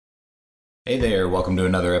Hey there, welcome to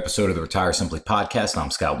another episode of the Retire Simply podcast. I'm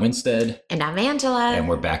Scott Winstead. And I'm Angela. And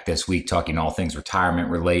we're back this week talking all things retirement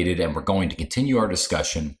related. And we're going to continue our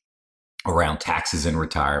discussion around taxes in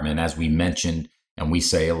retirement. As we mentioned, and we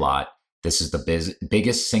say a lot, this is the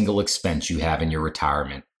biggest single expense you have in your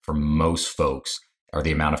retirement for most folks are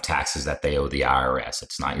the amount of taxes that they owe the IRS.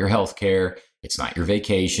 It's not your health care. It's not your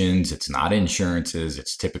vacations. It's not insurances.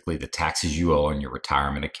 It's typically the taxes you owe on your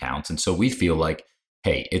retirement accounts. And so we feel like,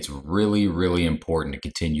 hey, it's really, really important to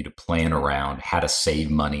continue to plan around how to save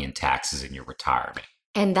money in taxes in your retirement.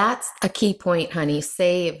 And that's a key point, honey.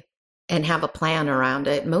 Save and have a plan around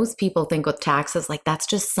it. Most people think with taxes, like that's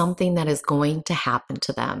just something that is going to happen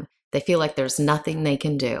to them. They feel like there's nothing they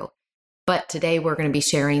can do. But today we're going to be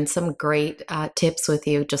sharing some great tips with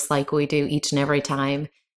you, just like we do each and every time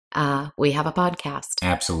we have a podcast.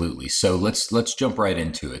 Absolutely. So let's jump right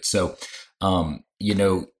into it. So,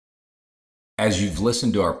 as you've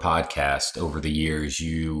listened to our podcast over the years,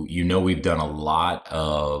 you know we've done a lot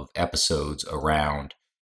of episodes around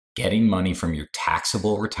getting money from your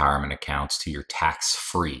taxable retirement accounts to your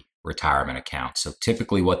tax-free retirement accounts. So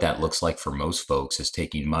typically what that looks like for most folks is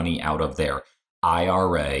taking money out of their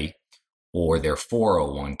IRA or their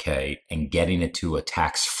 401k and getting it to a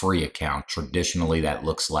tax-free account. Traditionally, that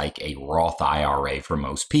looks like a Roth IRA for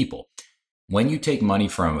most people. When you take money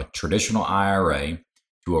from a traditional IRA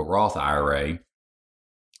to a Roth IRA,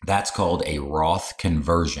 that's called a Roth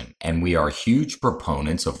conversion. And we are huge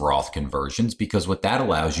proponents of Roth conversions because what that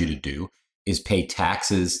allows you to do is pay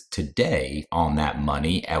taxes today on that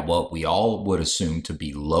money at what we all would assume to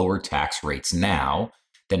be lower tax rates now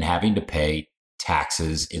than having to pay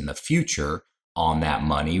taxes in the future on that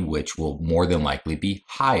money, which will more than likely be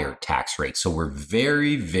higher tax rates. So we're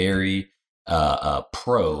very, very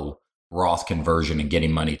pro Roth conversion and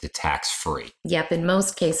getting money to tax free. Yep. In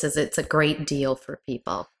most cases, it's a great deal for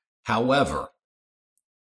people. However,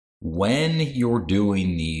 when you're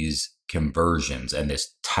doing these conversions and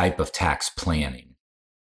this type of tax planning,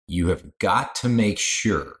 you have got to make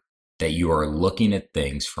sure that you are looking at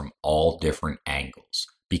things from all different angles.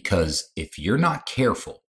 Because if you're not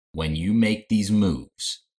careful when you make these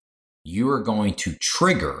moves, you are going to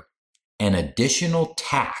trigger an additional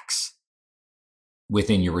tax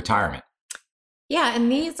within your retirement. Yeah, and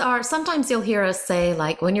these are, sometimes you'll hear us say,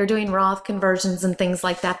 like, when you're doing Roth conversions and things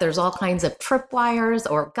like that, there's all kinds of tripwires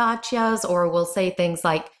or gotchas, or we'll say things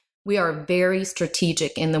like, we are very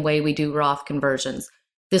strategic in the way we do Roth conversions.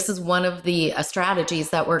 This is one of the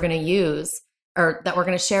strategies that we're going to use, or that we're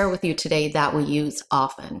going to share with you today, that we use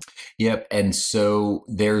often. Yep, and so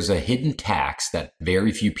there's a hidden tax that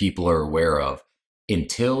very few people are aware of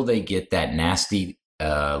until they get that nasty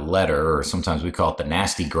letter, or sometimes we call it the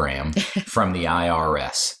nasty gram, from the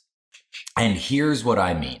IRS. And here's what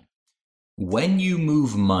I mean. When you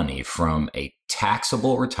move money from a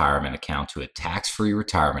taxable retirement account to a tax-free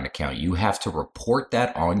retirement account, you have to report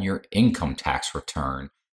that on your income tax return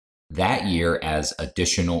that year as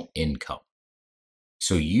additional income.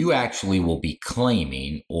 So you actually will be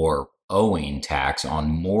claiming or owing tax on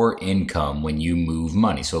more income when you move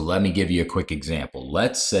money. So let me give you a quick example.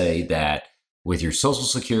 Let's say that with your Social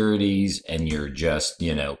Securities and your just,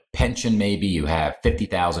 pension, maybe you have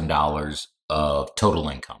 $50,000 of total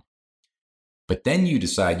income. But then you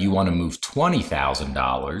decide you want to move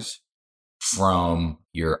 $20,000 from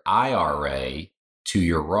your IRA to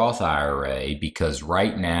your Roth IRA because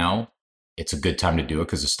right now it's a good time to do it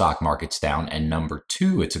because the stock market's down. And number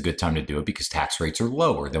two, it's a good time to do it because tax rates are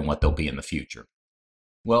lower than what they'll be in the future.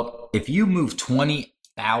 Well, if you move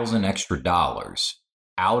 $20,000 extra dollars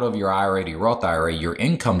out of your IRA to your Roth IRA, your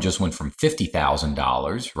income just went from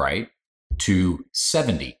 $50,000, right, to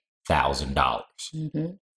 $70,000. Mm-hmm.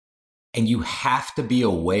 And you have to be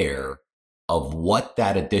aware of what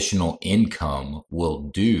that additional income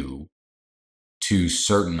will do to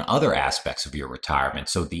certain other aspects of your retirement.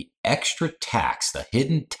 So the extra tax, the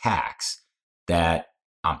hidden tax that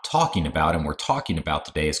I'm talking about and we're talking about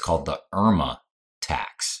today is called the IRMAA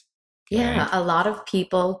tax. Okay? Yeah, a lot of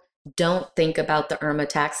people don't think about the IRMAA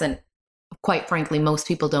tax, and quite frankly, most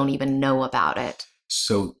people don't even know about it.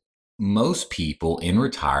 So most people in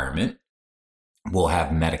retirement will have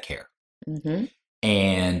Medicare. Mm-hmm.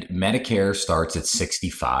 And Medicare starts at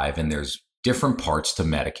 65, and there's different parts to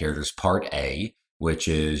Medicare. There's Part A, which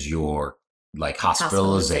is your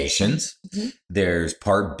hospitalizations. Mm-hmm. There's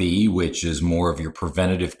Part B, which is more of your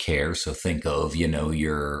preventative care. So think of,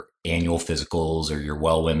 your annual physicals or your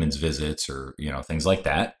well women's visits or, things like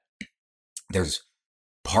that. There's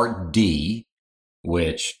Part D,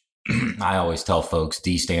 which I always tell folks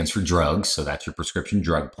D stands for drugs. So that's your prescription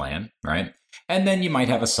drug plan, right? And then you might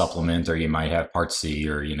have a supplement, or you might have Part C,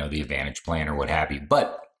 or, the Advantage plan, or what have you.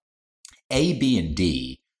 But A, B, and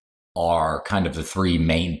D are kind of the three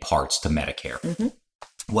main parts to Medicare. Mm-hmm.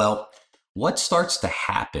 Well, what starts to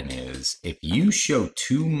happen is if you show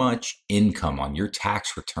too much income on your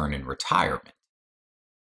tax return in retirement,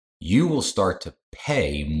 you will start to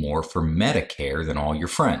pay more for Medicare than all your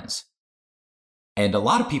friends. And a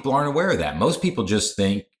lot of people aren't aware of that. Most people just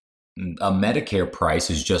think a Medicare price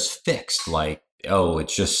is just fixed, like, oh,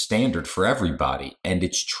 it's just standard for everybody. And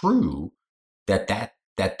it's true that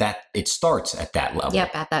it starts at that level.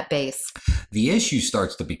 Yep, at that base. The issue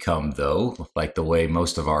starts to become, though, like the way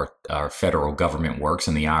most of our federal government works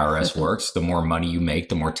and the IRS works, the more money you make,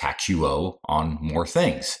 the more tax you owe on more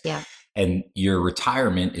things. Yeah. And your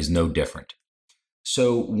retirement is no different.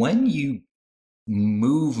 So when you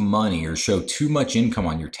move money or show too much income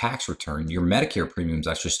on your tax return, your Medicare premiums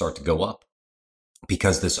actually start to go up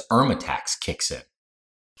because this IRMAA tax kicks in.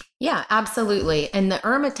 Yeah, absolutely. And the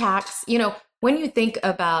IRMAA tax, when you think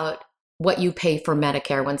about what you pay for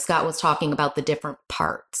Medicare, when Scott was talking about the different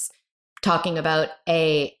parts, talking about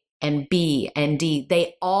A and B and D,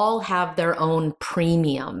 they all have their own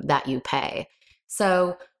premium that you pay.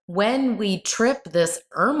 So when we trip this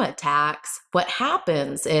IRMAA tax, what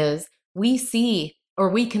happens is we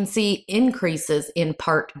can see increases in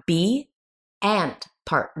Part B and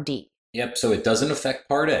Part D. Yep. So it doesn't affect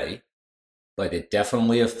Part A, but it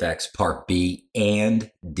definitely affects Part B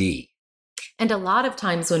and D. And a lot of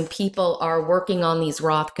times when people are working on these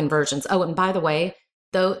Roth conversions, oh, and by the way,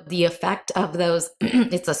 though the effect of those,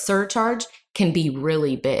 it's a surcharge, can be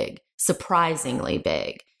really big, surprisingly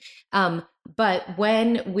big. But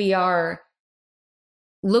when we are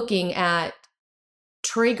looking at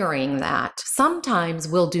triggering that, sometimes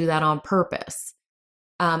we'll do that on purpose.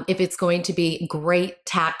 If it's going to be great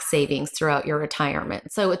tax savings throughout your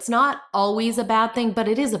retirement. So it's not always a bad thing, but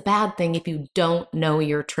it is a bad thing if you don't know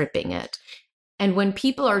you're tripping it. And when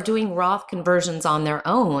people are doing Roth conversions on their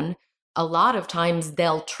own, a lot of times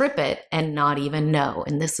they'll trip it and not even know.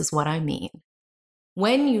 And this is what I mean.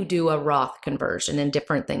 When you do a Roth conversion and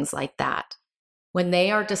different things like that, when they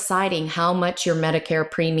are deciding how much your Medicare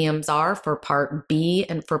premiums are for Part B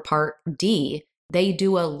and for Part D, they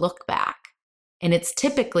do a look back. And it's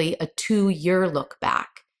typically a 2-year look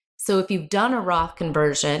back. So if you've done a Roth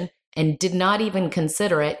conversion and did not even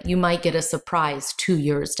consider it, you might get a surprise 2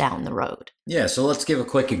 years down the road. Yeah, so let's give a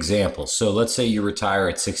quick example. So let's say you retire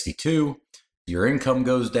at 62, your income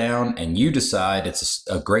goes down, and you decide it's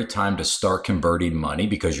a great time to start converting money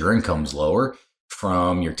because your income's lower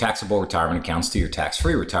from your taxable retirement accounts to your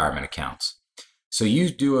tax-free retirement accounts. So you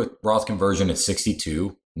do a Roth conversion at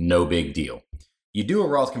 62, no big deal. You do a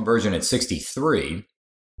Roth conversion at 63,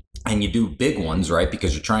 and you do big ones, right?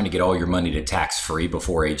 Because you're trying to get all your money to tax-free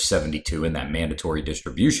before age 72 and that mandatory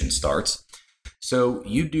distribution starts. So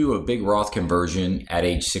you do a big Roth conversion at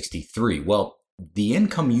age 63. Well, the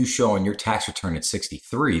income you show on your tax return at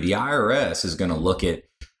 63, the IRS is going to look at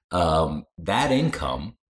that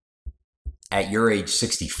income at your age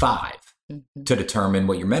 65 to determine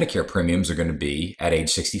what your Medicare premiums are going to be at age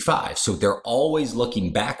 65. So they're always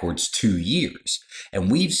looking backwards 2 years. And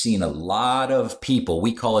we've seen a lot of people,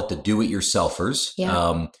 we call it the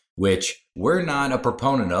do-it-yourselfers, which we're not a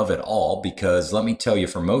proponent of at all, because let me tell you,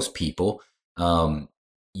 for most people,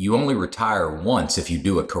 you only retire once if you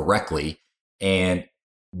do it correctly. And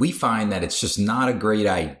we find that it's just not a great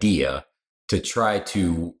idea to try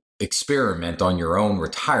to experiment on your own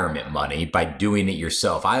retirement money by doing it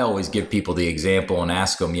yourself. I always give people the example and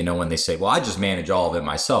ask them, when they say, well, I just manage all of it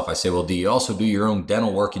myself. I say, well, do you also do your own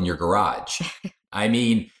dental work in your garage? I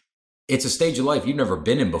mean, it's a stage of life you've never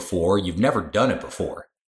been in before. You've never done it before.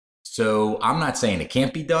 So I'm not saying it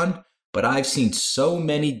can't be done, but I've seen so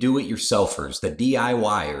many do-it-yourselfers, the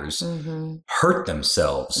DIYers, hurt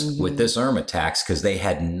themselves with this IRMAA tax because they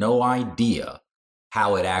had no idea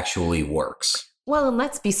how it actually works. Well, and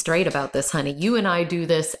let's be straight about this, honey. You and I do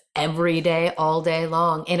this every day, all day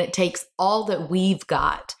long, and it takes all that we've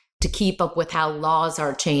got to keep up with how laws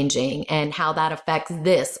are changing and how that affects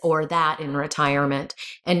this or that in retirement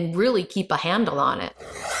and really keep a handle on it.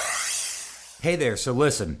 Hey there. So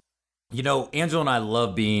listen, Angela and I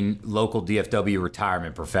love being local DFW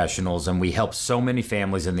retirement professionals, and we help so many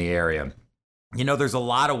families in the area. There's a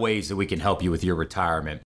lot of ways that we can help you with your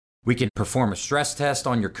retirement. We can perform a stress test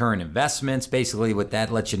on your current investments. Basically, what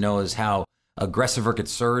that lets you know is how aggressive or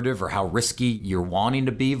conservative or how risky you're wanting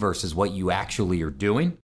to be versus what you actually are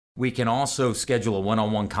doing. We can also schedule a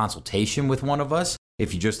one-on-one consultation with one of us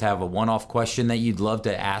if you just have a one-off question that you'd love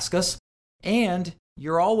to ask us. And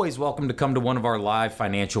you're always welcome to come to one of our live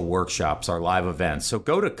financial workshops, our live events. So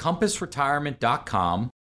go to compassretirement.com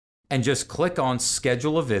and just click on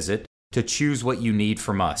schedule a visit to choose what you need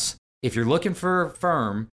from us. If you're looking for a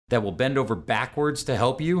firm that will bend over backwards to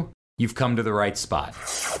help you, you've come to the right spot.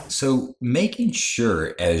 So making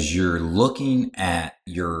sure as you're looking at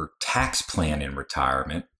your tax plan in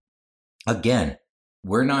retirement, again,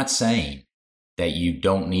 we're not saying that you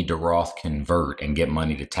don't need to Roth convert and get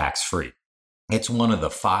money to tax-free. It's one of the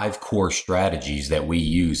 5 core strategies that we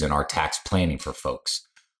use in our tax planning for folks.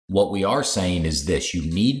 What we are saying is this: you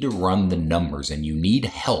need to run the numbers and you need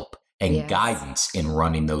help and guidance in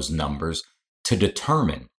running those numbers to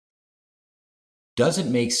determine, does it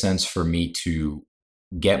make sense for me to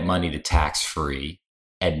get money to tax-free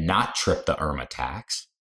and not trip the IRMA tax?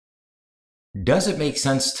 Does it make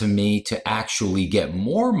sense to me to actually get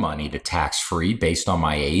more money to tax-free based on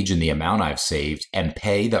my age and the amount I've saved and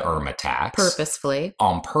pay the IRMA tax? Purposefully.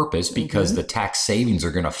 On purpose, because the tax savings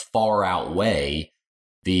are going to far outweigh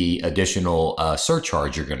the additional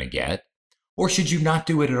surcharge you're going to get? Or should you not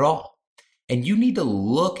do it at all? And you need to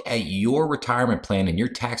look at your retirement plan and your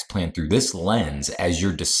tax plan through this lens as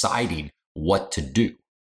you're deciding what to do.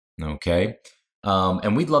 Okay?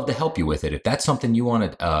 And we'd love to help you with it. If that's something you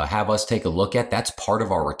want to have us take a look at, that's part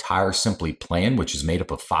of our Retire Simply plan, which is made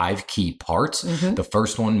up of 5 key parts. The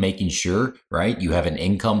first one, making sure, right, you have an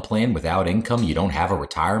income plan. Without income, you don't have a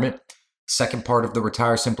retirement. Second part of the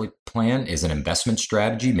Retire Simply plan is an investment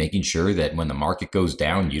strategy, making sure that when the market goes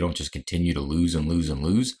down, you don't just continue to lose and lose and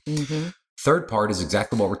lose. Third part is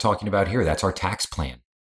exactly what we're talking about here. That's our tax plan.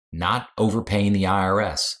 Not overpaying the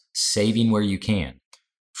IRS, saving where you can.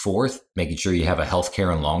 Fourth, making sure you have a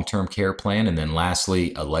healthcare and long-term care plan. And then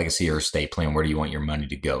lastly, a legacy or estate plan. Where do you want your money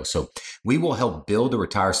to go? So we will help build a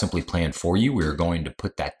Retire Simply plan for you. We're going to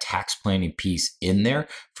put that tax planning piece in there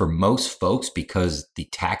for most folks because the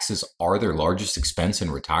taxes are their largest expense in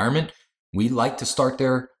retirement. We like to start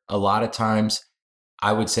there a lot of times.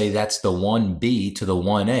 I would say that's the 1B to the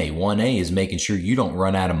 1A. 1A is making sure you don't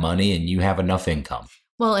run out of money and you have enough income.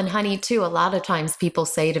 Well, and honey, too, a lot of times people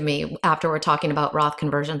say to me after we're talking about Roth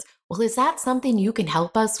conversions, well, is that something you can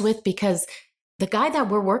help us with? Because the guy that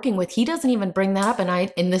we're working with, he doesn't even bring that up.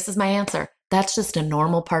 And this is my answer. That's just a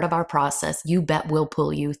normal part of our process. You bet we'll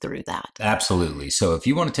pull you through that. Absolutely. So if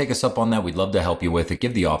you want to take us up on that, we'd love to help you with it.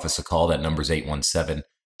 Give the office a call. That number is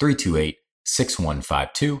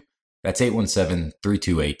 817-328-6152. That's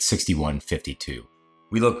 817-328-6152.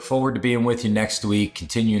 We look forward to being with you next week,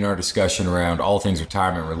 continuing our discussion around all things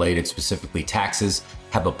retirement related, specifically taxes.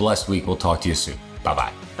 Have a blessed week. We'll talk to you soon.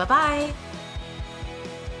 Bye-bye. Bye-bye.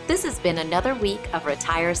 This has been another week of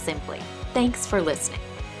Retire Simply. Thanks for listening.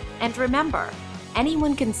 And remember,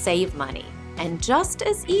 anyone can save money, and just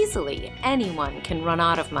as easily, anyone can run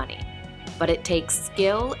out of money. But it takes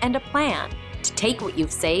skill and a plan to take what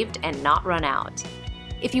you've saved and not run out.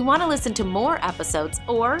 If you want to listen to more episodes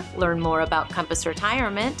or learn more about Compass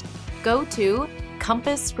Retirement, go to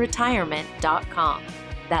compassretirement.com.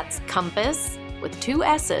 That's Compass with 2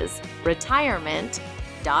 S's,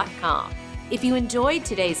 retirement.com. If you enjoyed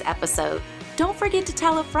today's episode, don't forget to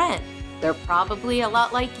tell a friend. They're probably a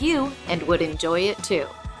lot like you and would enjoy it too.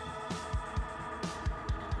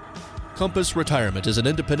 Compass Retirement is an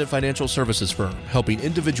independent financial services firm helping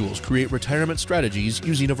individuals create retirement strategies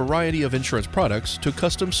using a variety of insurance products to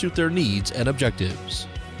custom suit their needs and objectives.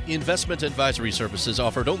 Investment advisory services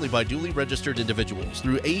offered only by duly registered individuals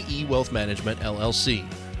through AE Wealth Management, LLC.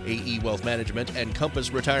 AE Wealth Management and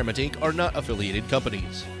Compass Retirement, Inc. are not affiliated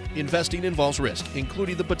companies. Investing involves risk,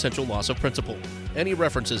 including the potential loss of principal. Any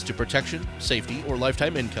references to protection, safety, or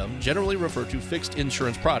lifetime income generally refer to fixed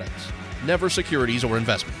insurance products, never securities or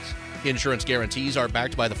investments. Insurance guarantees are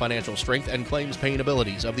backed by the financial strength and claims paying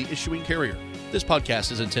abilities of the issuing carrier. This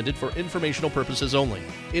podcast is intended for informational purposes only.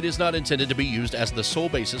 It is not intended to be used as the sole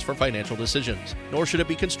basis for financial decisions, nor should it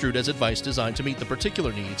be construed as advice designed to meet the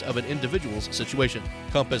particular needs of an individual's situation.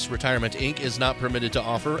 Compass Retirement, Inc. is not permitted to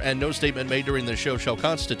offer, and no statement made during this show shall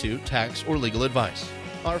constitute tax or legal advice.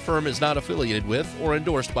 Our firm is not affiliated with or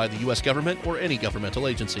endorsed by the U.S. government or any governmental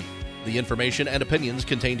agency. The information and opinions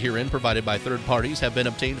contained herein provided by third parties have been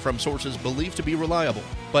obtained from sources believed to be reliable,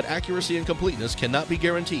 but accuracy and completeness cannot be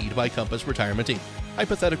guaranteed by Compass Retirement, Inc.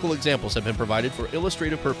 Hypothetical examples have been provided for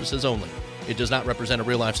illustrative purposes only. It does not represent a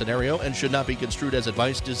real-life scenario and should not be construed as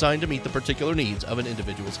advice designed to meet the particular needs of an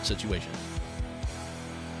individual's situation.